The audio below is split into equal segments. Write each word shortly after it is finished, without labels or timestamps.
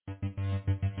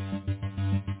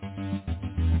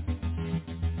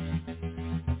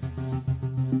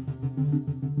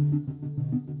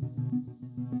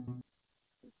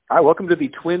Hi, welcome to the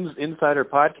Twins Insider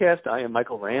Podcast. I am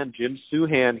Michael Rand. Jim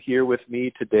Souhan here with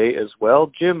me today as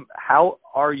well. Jim, how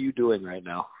are you doing right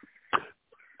now?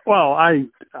 Well,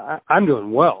 I'm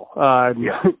doing well.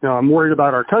 I'm worried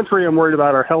about our country. I'm worried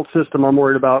about our health system. I'm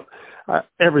worried about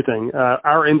everything,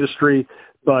 our industry.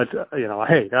 But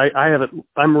hey, I have it.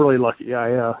 I'm really lucky.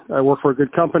 I work for a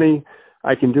good company.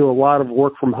 I can do a lot of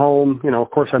work from home.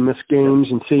 Of course, I miss games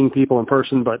and seeing people in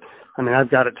person, but I mean,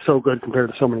 I've got it so good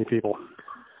compared to so many people.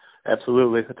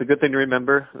 Absolutely. That's a good thing to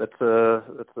remember. That's a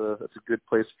good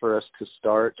place for us to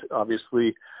start.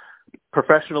 Obviously,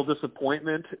 professional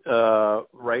disappointment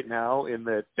right now in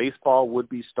that baseball would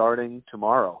be starting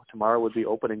tomorrow. Tomorrow would be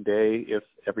opening day if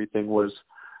everything was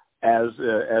as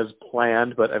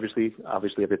planned, but obviously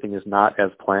everything is not as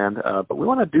planned. But we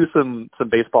want to do some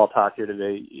baseball talk here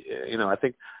today. I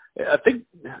think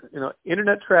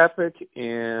internet traffic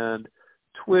and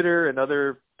Twitter and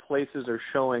other places are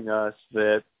showing us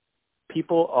that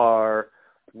people are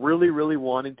really, really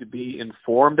wanting to be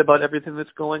informed about everything that's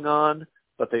going on,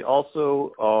 but they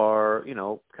also are,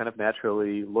 kind of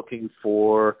naturally looking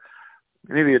for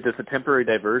maybe just a temporary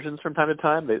diversions from time to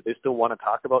time. They still want to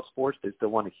talk about sports. They still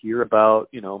want to hear about,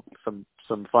 some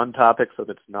fun topics, so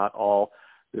that it's not all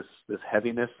this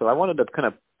heaviness. So I wanted to kind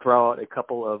of throw out a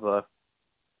couple of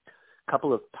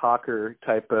talker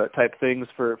type things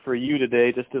for you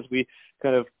today, just as we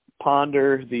kind of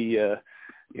ponder the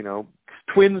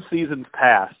Twins season's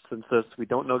past. Since we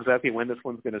don't know exactly when this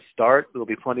one's going to start, there'll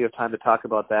be plenty of time to talk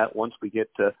about that once we get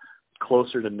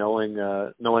closer to knowing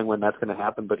when that's going to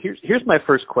happen. But here's my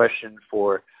first question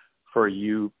for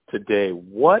you today.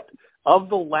 What of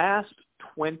the last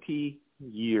 20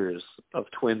 years of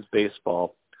Twins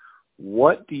baseball,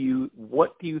 what do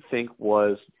you think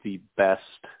was the best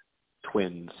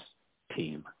Twins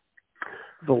team?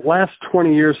 The last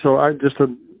 20 years, so I just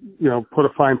to put a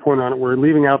fine point on it, we're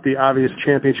leaving out the obvious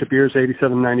championship years,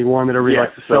 87, 91, that everybody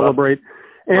likes to celebrate.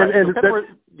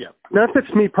 That fits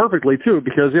me perfectly, too,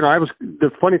 because,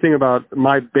 the funny thing about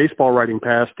my baseball writing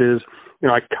past is,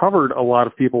 I covered a lot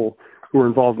of people who were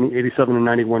involved in the 87 and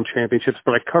 91 championships,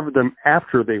 but I covered them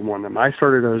after they won them. I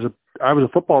was a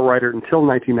football writer until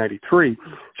 1993,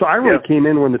 so I really came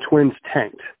in when the Twins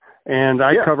tanked. And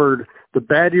I covered the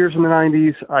bad years in the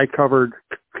 90s. I covered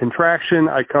contraction.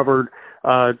 I covered,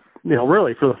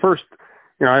 really for the first,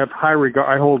 I have high regard.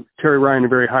 I hold Terry Ryan in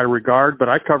very high regard, but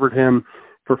I covered him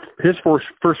for his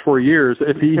first 4 years.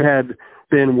 If he had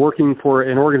been working for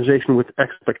an organization with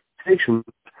expectations,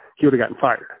 he would have gotten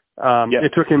fired.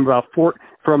 It took him about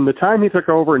from the time he took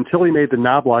over until he made the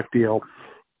Knobloch deal.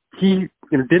 He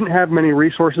didn't have many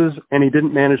resources, and he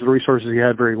didn't manage the resources he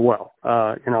had very well.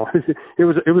 It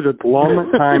was a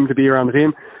long time to be around the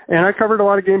team, and I covered a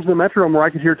lot of games in the Metrodome where I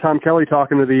could hear Tom Kelly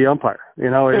talking to the umpire. It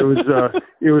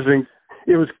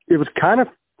was kind of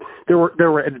there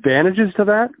were advantages to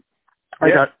that. I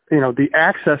got the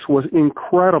access was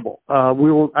incredible. I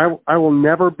will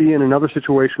never be in another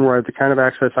situation where I have the kind of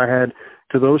access I had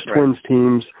to those Twins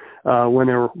teams. When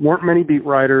there weren't many beat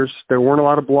writers, there weren't a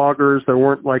lot of bloggers, there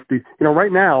weren't like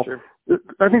right now,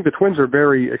 I think the Twins are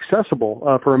very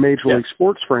accessible for a Major League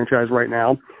sports franchise right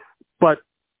now. But,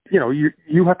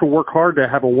 you have to work hard to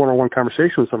have a one-on-one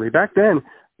conversation with somebody. Back then,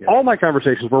 all my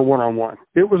conversations were one-on-one.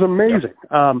 It was amazing.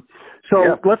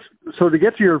 So to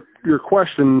get to your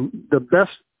question, the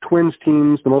best Twins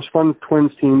teams, the most fun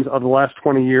Twins teams of the last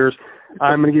 20 years,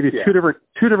 I'm going to give you two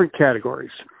different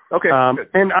categories. Okay. I'll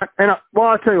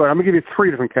tell you what, I'm going to give you three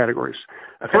different categories.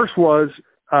 Okay. First was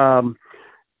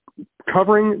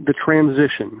covering the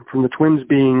transition from the Twins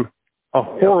being a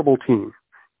horrible team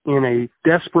in a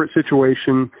desperate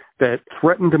situation that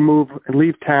threatened to move and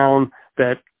leave town,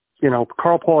 that,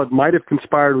 Carl Paul might have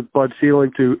conspired with Bud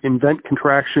Selig to invent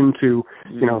contraction to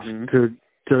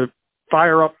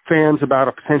fire up fans about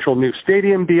a potential new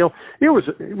stadium deal. It was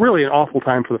really an awful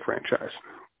time for the franchise.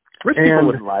 Rich people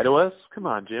wouldn't lie to us. Come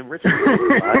on, Jim. Rich people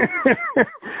wouldn't lie.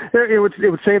 It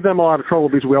would save them a lot of trouble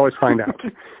because we always find out.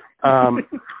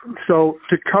 So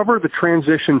to cover the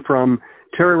transition from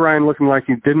Terry Ryan looking like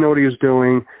he didn't know what he was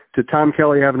doing, to Tom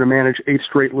Kelly having to manage 8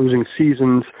 straight losing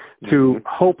seasons, to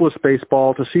hopeless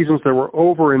baseball, to seasons that were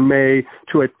over in May,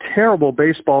 to a terrible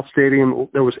baseball stadium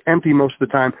that was empty most of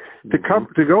the time, to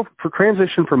go for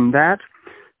transition from that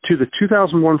to the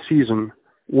 2001 season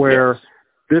where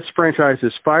this franchise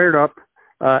is fired up,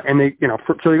 and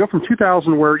so they go from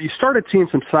 2000 where you started seeing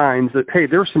some signs that, hey,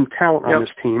 there's some talent on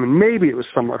this team, and maybe it was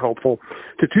somewhat hopeful,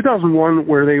 to 2001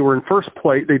 where they were in first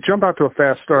place. They jump out to a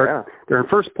fast start. Yeah. They're in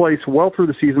first place well through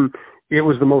the season. It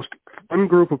was the most fun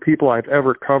group of people I've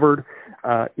ever covered.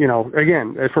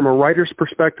 Again, from a writer's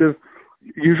perspective,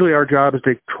 usually our job is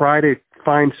to try to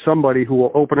find somebody who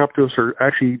will open up to us or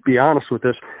actually be honest with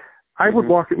us. I would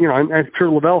walk, and I'm sure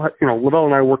Lavelle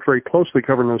and I worked very closely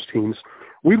covering those teams.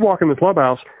 We'd walk in the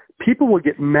clubhouse. People would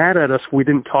get mad at us if we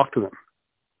didn't talk to them.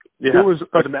 Yeah, it was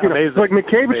amazing. Like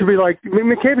McCavish would be like,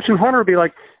 McCavish and Hunter would be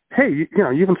like, hey, you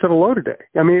haven't said hello today.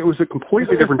 I mean, it was a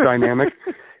completely different dynamic.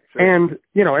 Sure. And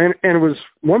it was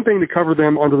one thing to cover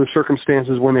them under the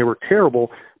circumstances when they were terrible,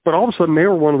 but all of a sudden they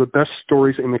were one of the best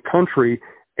stories in the country.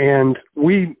 And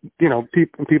we,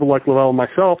 people like Lavelle and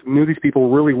myself knew these people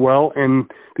really well, and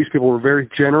these people were very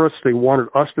generous. They wanted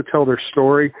us to tell their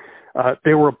story.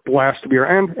 They were a blast to be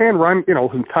around. And Ryan,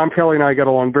 Tom Kelly and I got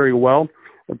along very well,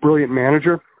 a brilliant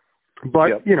manager.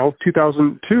 But,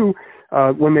 2002,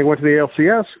 when they went to the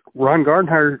ALCS, Ron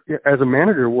Gardenhire as a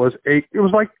manager it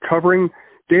was like covering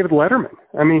David Letterman.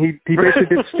 I mean, he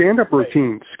basically did stand-up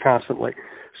routines constantly.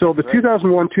 So the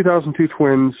 2001-2002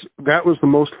 Twins, that was the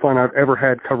most fun I've ever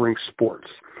had covering sports.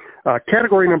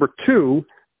 Category number 2,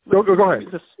 go ahead.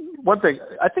 Just one thing,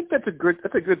 I think that's a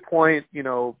good point.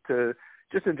 To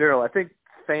just in general, I think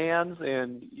fans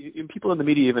and people in the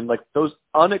media, even like those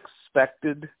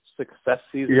unexpected success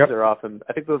seasons are often.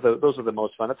 I think those are the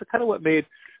most fun. That's kind of what made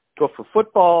Go for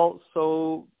Football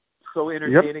so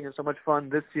entertaining and so much fun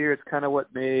this year. It's kind of what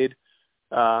made.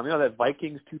 That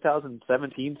Vikings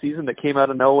 2017 season that came out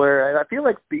of nowhere. I feel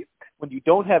like when you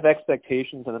don't have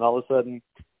expectations and then all of a sudden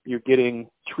you're getting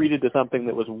treated to something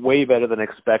that was way better than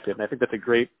expected. And I think that's a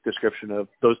great description of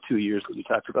those 2 years that you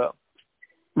talked about.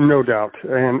 No doubt.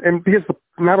 And because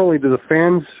not only do the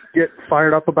fans get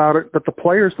fired up about it, but the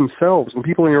players themselves and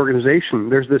people in the organization,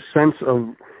 there's this sense of,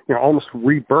 almost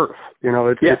rebirth.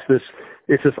 It's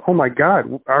this, oh my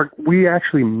God, we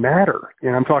actually matter.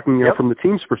 And I'm talking, from the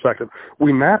team's perspective,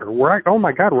 we matter. Oh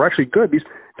my God, we're actually good.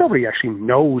 Nobody actually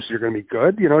knows you're going to be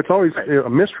good. It's always a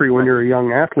mystery when you're a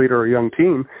young athlete or a young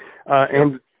team.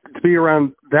 And to be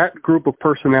around that group of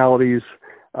personalities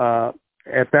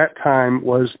at that time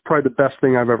was probably the best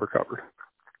thing I've ever covered.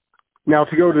 Now,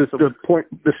 to go to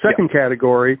the second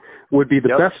category would be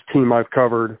the best team I've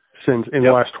covered since in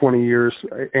the last 20 years,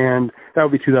 and that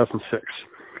would be 2006.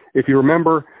 If you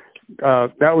remember,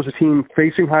 that was a team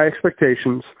facing high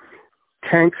expectations,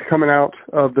 tanked coming out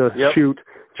of the chute,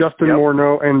 Justin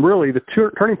Morneau, and really the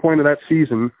turning point of that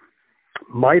season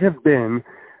might have been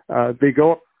they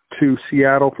go up to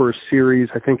Seattle for a series,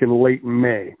 I think, in late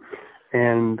May,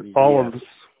 and all of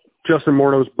Justin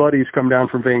Morneau's buddies come down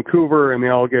from Vancouver, and they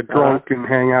all get drunk and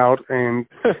hang out,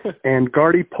 and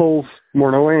Gardy pulls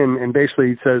Morneau in and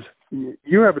basically says,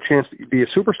 you have a chance to be a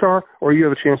superstar, or you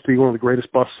have a chance to be one of the greatest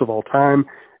busts of all time.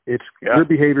 Your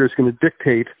behavior is going to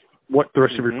dictate what the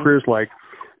rest of your career is like.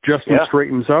 Justin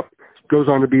straightens up, goes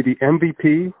on to be the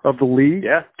MVP of the league.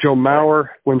 Yeah. Joe Mauer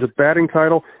wins a batting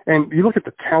title, and you look at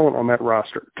the talent on that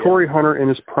roster. Torrey Hunter in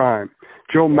his prime,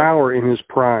 Joe Mauer in his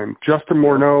prime, Justin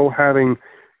Morneau having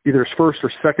either his first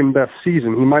or second best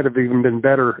season. He might have even been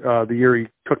better the year he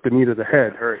took the knee to the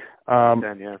head.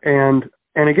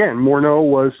 And again, Morneau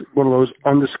was one of those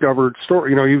undiscovered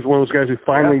stories. He was one of those guys who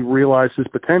finally realized his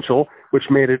potential, which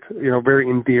made it, very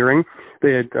endearing.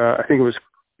 They had, I think it was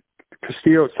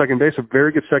Castillo at second base, a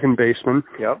very good second baseman.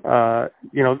 That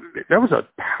was a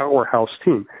powerhouse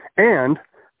team. And,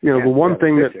 the one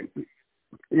thing that,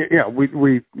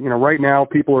 we right now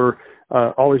people are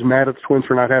always mad at the Twins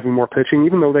for not having more pitching,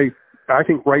 even though I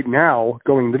think right now,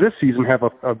 going into this season, have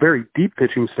a very deep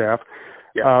pitching staff.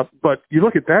 But you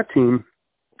look at that team,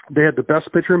 they had the best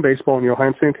pitcher in baseball in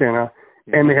Johan Santana,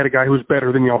 and they had a guy who was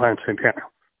better than Johan Santana.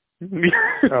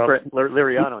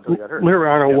 Liriano until he got hurt.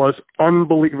 Liriano was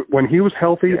unbelievable. When he was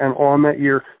healthy and on that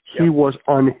year, he was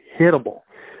unhittable.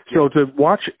 So to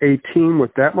watch a team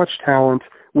with that much talent,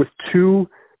 with two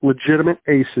legitimate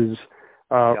aces,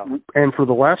 and for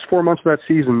the last 4 months of that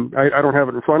season, I don't have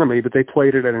it in front of me, but they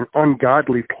played it at an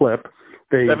ungodly clip.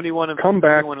 They 71 and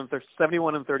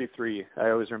 33.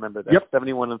 I always remember that.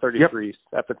 71 and 33.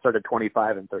 After it started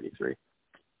 25 and 33.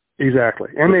 Exactly.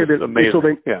 And they did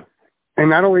amazing. So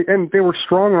and they were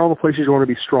strong in all the places you want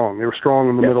to be strong. They were strong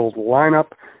in the middle of the lineup.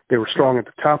 They were strong at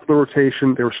the top of the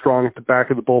rotation. They were strong at the back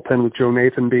of the bullpen with Joe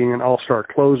Nathan being an all-star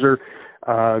closer.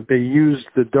 They used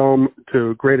the Dome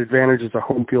to great advantage as a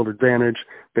home field advantage.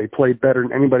 They played better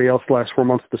than anybody else the last 4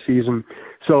 months of the season.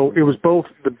 So it was both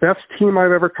the best team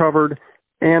I've ever covered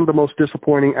and the most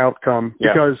disappointing outcome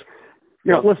because,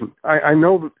 listen, I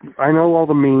know all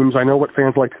the memes. I know what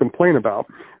fans like to complain about.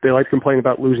 They like to complain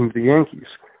about losing to the Yankees.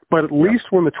 But at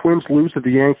least when the Twins lose to the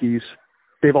Yankees,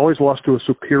 they've always lost to a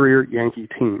superior Yankee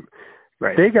team.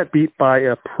 Right. They got beat by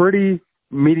a pretty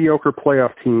mediocre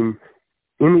playoff team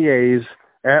in the A's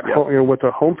at home, with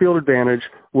a home field advantage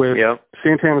with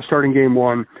Santana starting game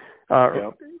one.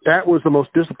 That was the most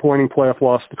disappointing playoff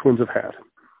loss the Twins have had.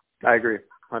 I agree,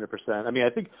 100%. I mean, I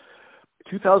think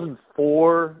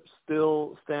 2004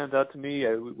 still stands out to me.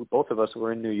 Both of us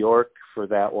were in New York for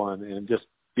that one, and just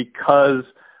because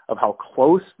of how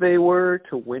close they were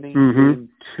to winning Game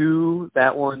 2,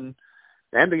 that one,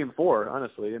 and Game 4,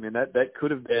 honestly. I mean, that could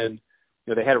have been,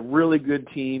 they had a really good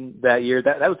team that year.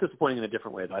 That was disappointing in a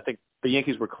different way, though. I think the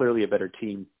Yankees were clearly a better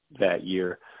team that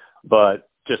year, but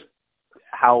just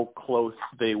how close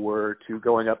they were to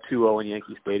going up 2-0 in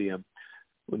Yankee Stadium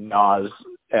gnaws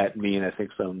at me, and I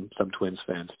think some Twins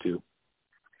fans too.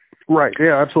 Right,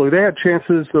 yeah, absolutely. They had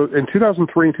chances in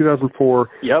 2003 and 2004.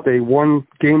 They won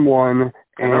Game 1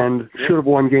 and should have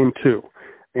won Game 2.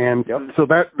 And so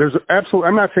that there's absolutely,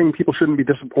 I'm not saying people shouldn't be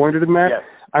disappointed in that. Yes.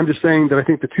 I'm just saying that I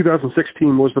think the 2006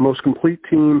 team was the most complete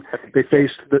team. They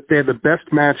had the best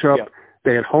matchup.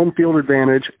 They had home field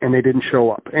advantage, and they didn't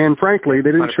show up. And frankly,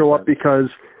 they didn't 100%. show up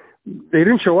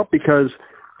because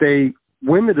they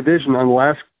win the division on the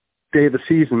last day of the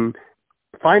season,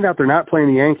 find out they're not playing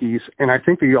the Yankees, and I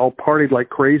think they all partied like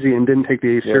crazy and didn't take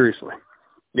the A's seriously.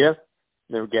 Yeah,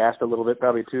 they were gassed a little bit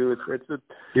probably too. It's a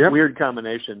weird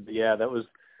combination. But yeah, that was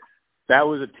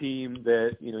a team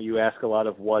that, you ask a lot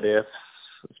of what ifs,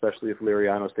 especially if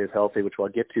Liriano stays healthy, which I'll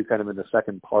get to kind of in the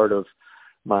second part of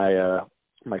my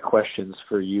my questions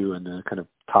for you and the kind of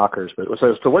talkers. But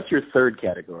so what's your third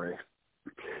category?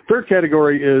 Third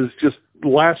category is just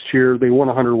last year they won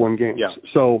 101 games.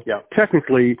 So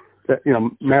technically,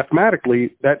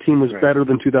 mathematically, that team was better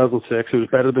than 2006. It was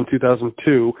better than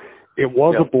 2002. It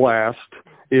was a blast.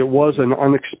 It was an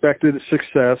unexpected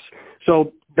success.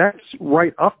 So that's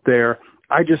right up there.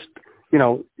 I just,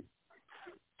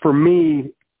 for me,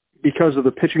 because of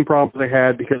the pitching problems they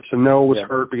had, because Sano was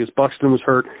hurt, because Buxton was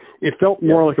hurt, it felt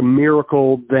more like a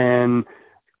miracle than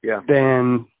I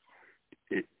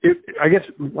guess,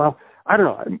 well, I don't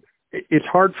know. It's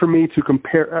hard for me to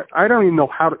compare. I don't even know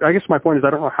how to, I guess my point is I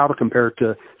don't know how to compare it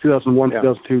to 2001,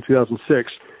 2002,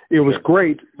 2006. It was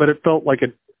great, but it felt like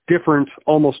a different,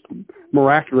 almost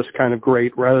miraculous kind of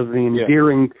great rather than the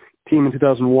endearing team in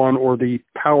 2001 or the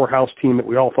powerhouse team that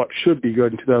we all thought should be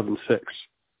good in 2006.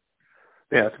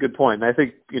 Yeah, that's a good point. And I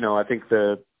think, I think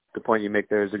the point you make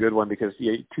there is a good one because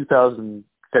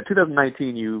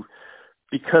 2019,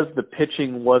 because the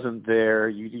pitching wasn't there,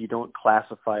 you don't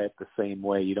classify it the same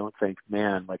way. You don't think,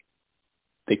 man, like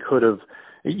they could have.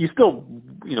 You still,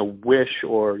 wish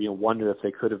or wonder if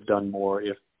they could have done more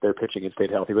if their pitching had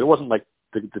stayed healthy. But it wasn't like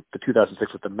the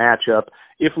 2006 with the matchup.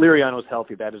 If Liriano's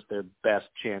healthy, that is their best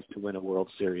chance to win a World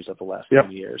Series of the last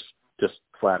 20 years. Just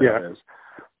flat out is.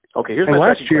 Okay, here's my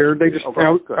last year question. They just.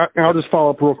 I'll just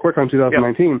follow up real quick on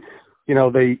 2019.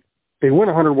 They win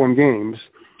 101 games.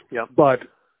 But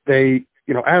they.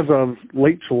 As of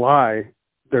late July,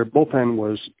 their bullpen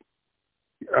was,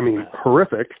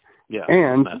 horrific.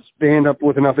 And they end up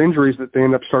with enough injuries that they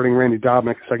end up starting Randy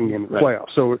Dobnak the second game of the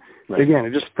playoffs. So, again,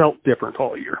 it just felt different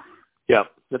all year. Yeah,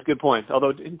 that's a good point. Although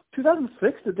in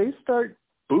 2006, did they start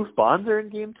Booth Bonser in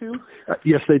Game 2?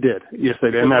 Yes, they did.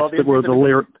 And that's where the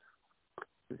lyric.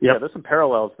 Yeah, there's some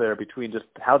parallels there between just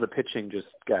how the pitching just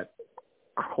got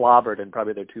clobbered and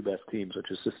probably their two best teams, which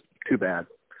is just too bad.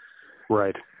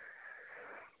 Right.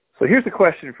 So here's the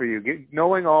question for you.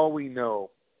 Knowing all we know,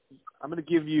 I'm going to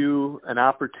give you an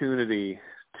opportunity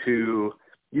you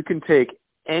can take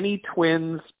any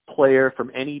Twins player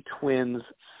from any Twins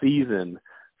season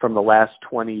from the last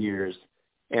 20 years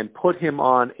and put him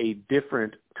on a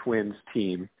different Twins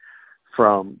team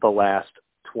from the last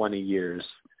 20 years.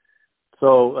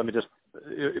 So let me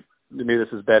maybe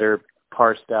this is better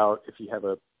parsed out if you have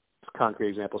a concrete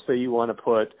example. Say you want to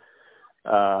put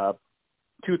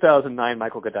 2009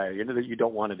 Michael Kadire. You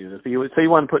don't want to do this. But say you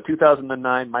want to put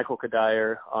 2009 Michael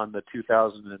Kadire on the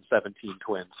 2017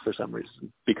 Twins for some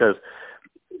reason. Because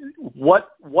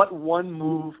what one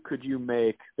move could you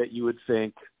make that you would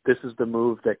think this is the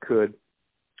move that could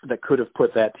have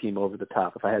put that team over the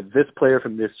top? If I had this player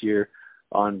from this year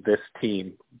on this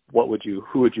team, who would you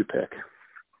pick?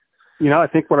 I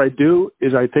think what I'd do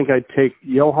is I'd take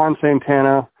Johan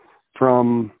Santana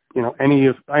from any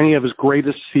of his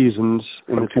greatest seasons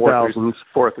in the 2000s.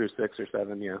 4 through 6 or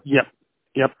 7, Yep.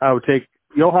 I would take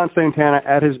Johan Santana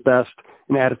at his best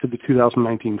and add it to the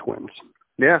 2019 Twins.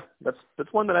 Yeah, that's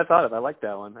one that I thought of. I like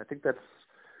that one. I think that's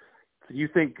 – so you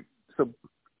think – so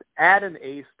add an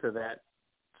ace to that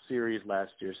series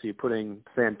last year. So you're putting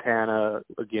Santana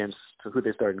against who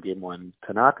they started in Game 1?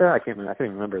 Tanaka? I can't even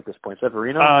remember at this point.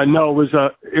 Severino? No,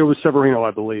 it was Severino,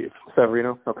 I believe.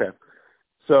 Severino? Okay.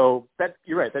 So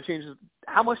you're right. That changes.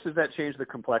 How much does that change the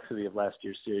complexity of last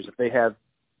year's series? If they have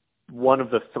one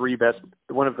of the three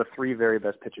very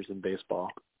best pitchers in baseball.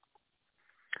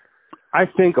 I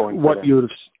think what you would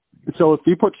have. So if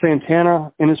you put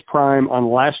Santana in his prime on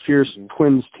last year's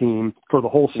Twins team for the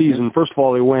whole season, first of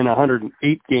all, they win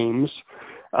 108 games.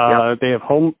 They have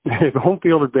home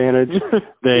field advantage.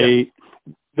 They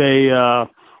and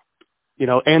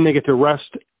they get to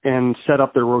rest and set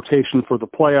up their rotation for the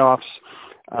playoffs.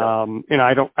 And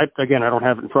I don't have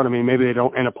it in front of me. Maybe they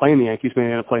don't end up playing the Yankees. Maybe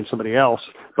they end up playing somebody else.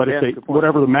 But if they,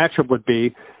 whatever the matchup would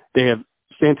be, they have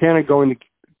Santana going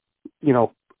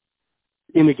to,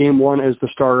 into game one as the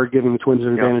starter, giving the Twins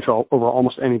an advantage over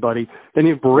almost anybody. Then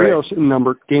you have Barrios in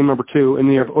game number 2, and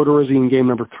then you have Odorizzi in game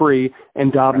number 3,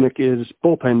 and Dobnik is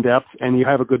bullpen depth, and you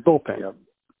have a good bullpen. Yep.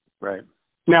 Right.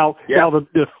 Now the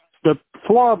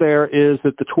flaw there is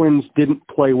that the Twins didn't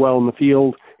play well in the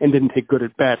field and didn't take good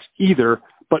at bats either.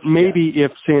 But maybe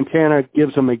if Santana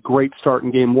gives them a great start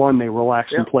in game 1, they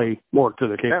relax and play more to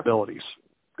their capabilities.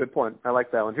 Good point. I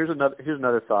like that one. Here's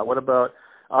another thought. What about,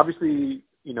 obviously,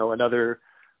 another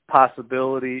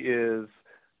possibility is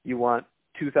you want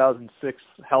 2006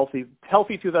 healthy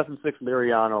 2006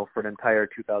 Liriano for an entire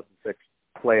 2006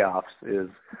 playoffs is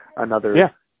another.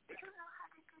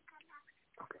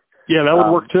 Yeah, that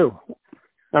would work too.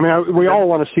 I mean, we all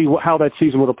want to see how that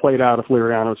season would have played out if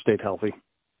Liriano stayed healthy.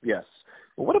 Yes.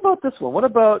 Well, what about this one? What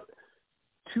about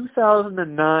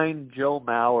 2009 Joe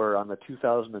Mauer on the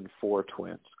 2004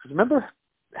 Twins? Because remember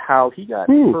how he got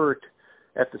hurt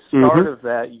at the start of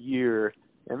that year,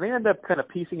 and they end up kind of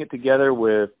piecing it together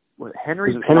with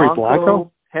Henry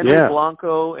Blanco, and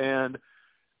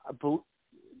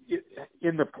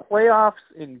in the playoffs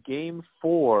in Game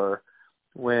 4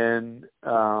 when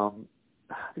I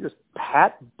think it was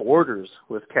Pat Borders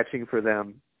was catching for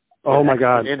them. Oh my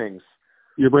God! Innings.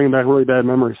 You're bringing back really bad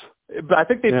memories. But I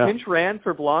think they pinch ran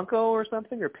for Blanco or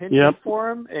something, or pinch hit for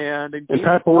him, and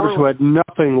Pat Borders, who had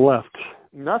nothing left.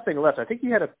 Nothing left. I think he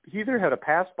either had a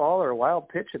pass ball or a wild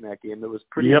pitch in that game that was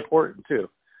pretty important too.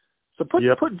 So put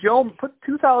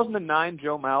 2009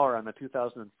 Joe Mauer on the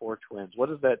 2004 Twins. What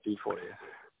does that do for you?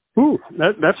 Ooh,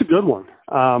 that's a good one.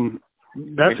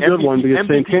 That's a good one because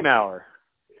MVP Mauer.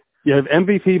 You have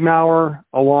MVP Mauer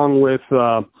along with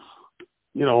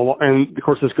and of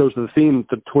course this goes to the theme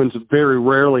that the Twins very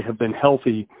rarely have been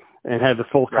healthy and had the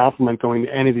full complement going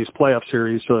to any of these playoff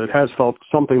series, so it has felt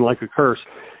something like a curse.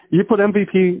 You put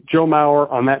MVP Joe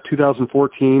Mauer on that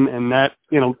 2014, and that,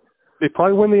 they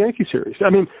probably win the Yankee series. I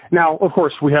mean, now, of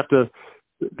course, they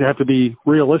have to be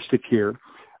realistic here.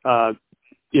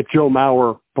 If Joe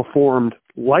Mauer performed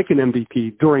like an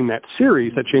MVP during that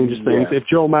series, that changes things. If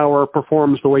Joe Mauer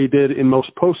performs the way he did in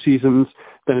most postseasons,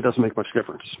 then it doesn't make much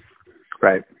difference.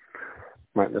 Right.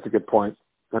 That's a good point.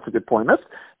 That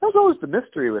was always the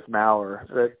mystery with Mauer.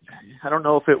 That I don't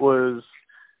know if it was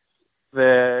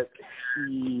that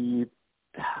I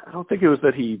don't think it was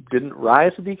that he didn't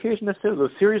rise to the occasion necessarily.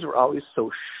 Those series were always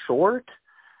so short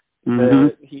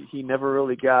that he never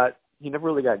really got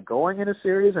going in a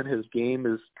series, and his game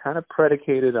is kind of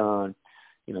predicated on,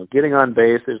 getting on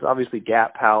base. There's obviously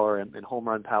gap power and home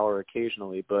run power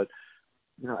occasionally, but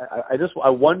I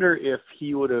wonder if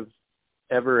he would have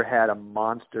ever had a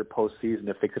monster postseason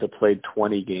if they could have played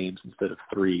 20 games instead of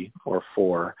 3 or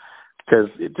 4. Because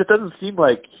it just doesn't seem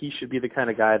like he should be the kind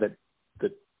of guy that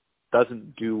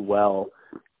doesn't do well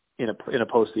in a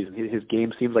postseason. His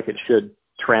game seems like it should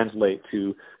translate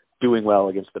to doing well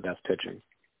against the best pitching.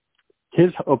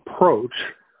 His approach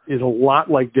is a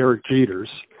lot like Derek Jeter's,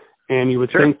 and you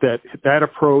would think that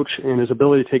approach and his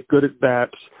ability to take good at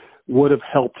bats would have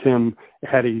helped him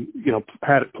had he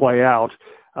had it play out.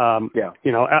 I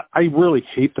really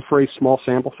hate the phrase small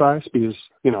sample size because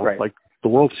like the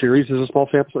World Series is a small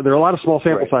sample size. There are a lot of small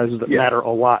sample sizes that matter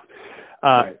a lot.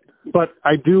 But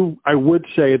I would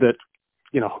say that,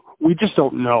 we just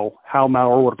don't know how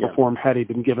Mauer would have performed had he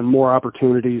been given more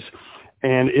opportunities.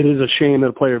 And it is a shame that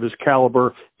a player of his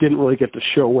caliber didn't really get to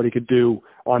show what he could do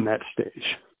on that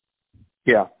stage.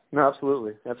 Yeah, no,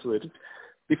 absolutely. It'd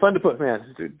be fun to put,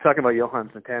 talking about Johan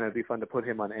Santana, it'd be fun to put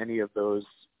him on any of those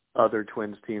other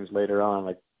Twins teams later on.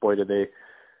 Like, boy,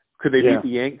 could they beat the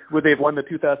Yankees? Would they have won the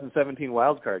 2017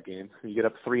 wild card game? You get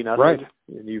up 3-0,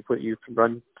 and you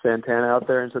run Santana out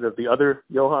there instead of the other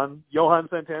Johan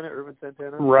Santana, Irvin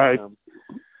Santana. Right.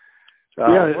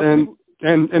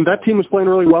 And that team was playing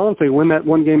really well. If they win that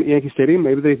one game at Yankee Stadium,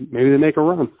 maybe they make a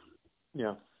run.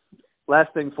 Yeah.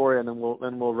 Last thing for you, and then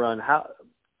we'll run.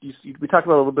 We talked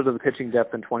about a little bit of the pitching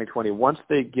depth in 2020. Once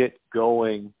they get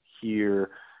going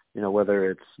here, whether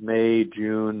it's May,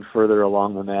 June, further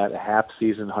along than that, a half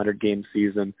season, 100-game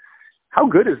season, how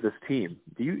good is this team?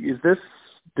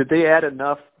 Did they add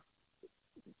enough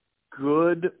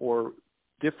good or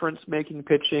difference-making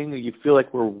pitching? You feel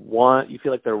like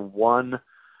they're one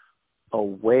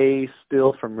away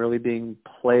still from really being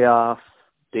playoff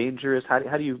dangerous? How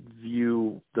do you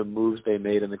view the moves they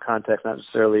made in the context, not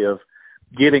necessarily of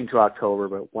getting to October,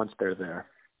 but once they're there?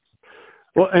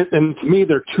 Well, and to me,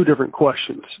 they're two different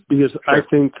questions, because sure. I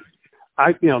think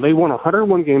they won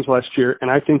 101 games last year,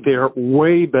 and I think they are a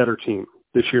way better team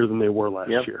this year than they were last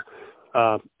year.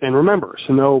 And remember,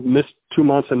 Sano missed 2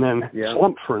 months and then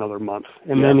slumped for another month,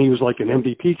 and then he was like an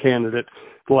MVP candidate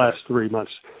the last 3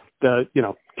 months.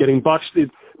 Getting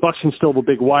Buxton's still a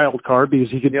big wild card, because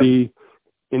he could be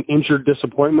an injured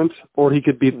disappointment, or he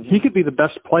could be the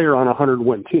best player on a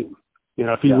 100-win team,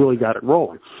 if he really got it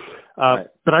rolling. Right.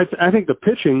 But I think the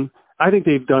pitching, I think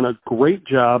they've done a great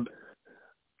job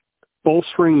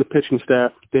bolstering the pitching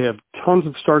staff. They have tons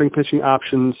of starting pitching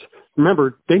options.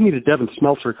 Remember, they needed Devin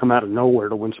Smeltzer to come out of nowhere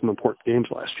to win some important games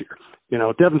last year.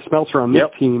 Devin Smeltzer on this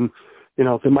team,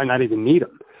 they might not even need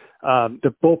him.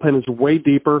 The bullpen is way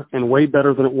deeper and way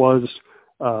better than it was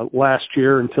last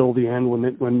year until the end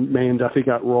when May and Duffy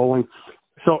got rolling.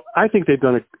 So I think they've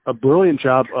done a brilliant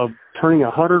job of turning a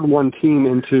 101 team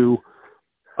into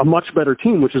a much better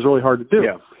team, which is really hard to do.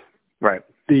 Yeah, right.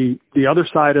 The other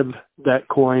side of that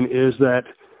coin is that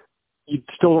you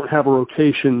still don't have a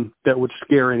rotation that would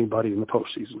scare anybody in the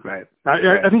postseason. Right.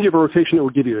 I think you have a rotation that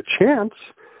would give you a chance,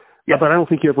 but I don't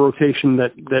think you have a rotation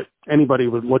that anybody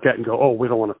would look at and go, oh, we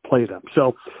don't want to play them.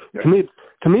 So to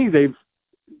me, they've,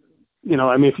 you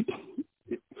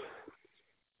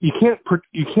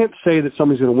can't say that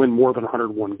somebody's going to win more than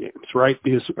 101 games, right?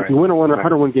 Because if you win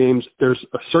 101 games, there's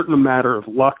a certain matter of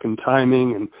luck and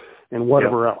timing and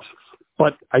whatever else.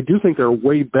 But I do think they're a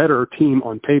way better team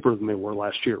on paper than they were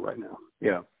last year right now.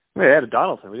 Yeah. They added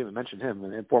Donaldson. We didn't even mention him,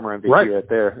 and former MVP right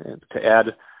there, and to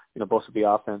add, both the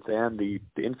offense and the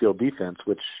infield defense,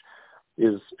 which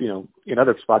is, in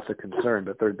other spots a concern,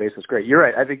 but third base is great. You're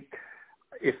right. I think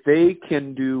if they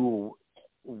can do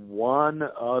one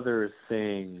other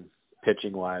thing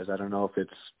pitching-wise, I don't know if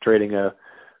it's trading a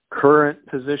current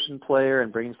position player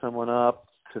and bringing someone up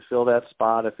to fill that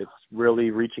spot, if it's really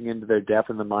reaching into their depth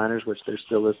in the minors, which there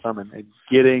still is some, and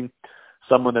getting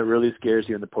someone that really scares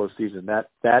you in the postseason.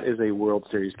 That is a World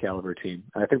Series caliber team.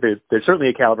 And I think they're certainly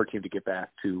a caliber team to get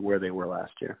back to where they were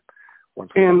last year.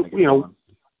 And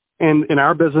in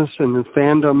our business and in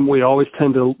fandom, we always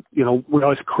tend to, we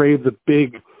always crave the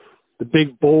big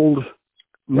bold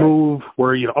move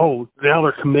where now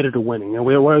they're committed to winning, and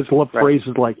we always love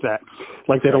phrases like that,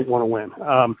 like they don't want to win.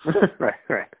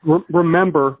 Right.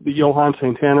 Remember that Johan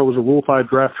Santana was a Rule 5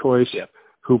 draft choice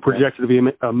who projected to be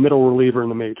a middle reliever in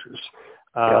the majors.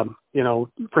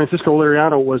 Francisco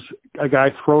Liriano was a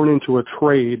guy thrown into a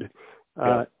trade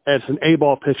as an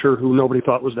A-ball pitcher who nobody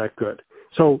thought was that good.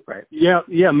 So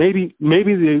maybe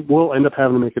they will end up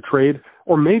having to make a trade,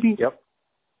 or maybe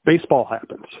baseball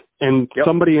happens and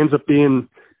somebody ends up being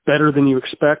better than you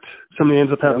expect. Somebody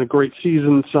ends up having a great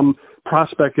season. Some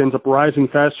prospect ends up rising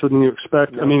faster than you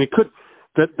expect. I mean, it could,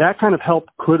 that kind of help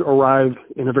could arrive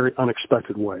in a very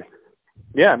unexpected way.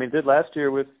 Yeah. I mean, it did last year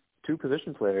with two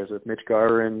position players, with Mitch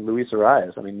Garver and Luis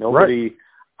Arias. I mean,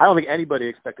 I don't think anybody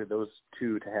expected those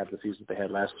two to have the season they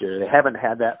had last year. They haven't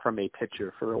had that from a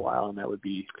pitcher for a while, and that would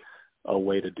be a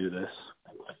way to do this.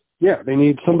 Yeah. They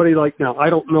need somebody like, now, I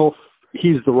don't know if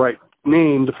he's the right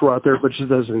name to throw out there, but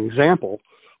just as an example,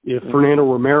 if Fernando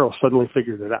Romero suddenly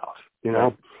figured it out,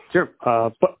 Sure.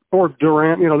 Or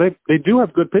Duran, they do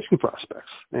have good pitching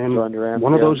prospects, and Duran,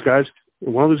 one of those guys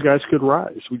could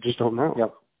rise. We just don't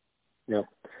know. Yep.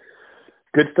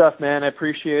 Good stuff, man. I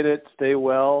appreciate it. Stay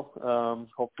well.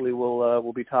 Hopefully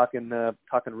we'll be talking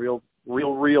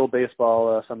real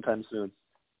baseball sometime soon.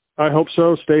 I hope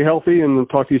so. Stay healthy, and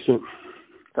talk to you soon.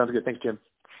 Sounds good. Thanks, Jim.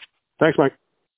 Thanks, Mike.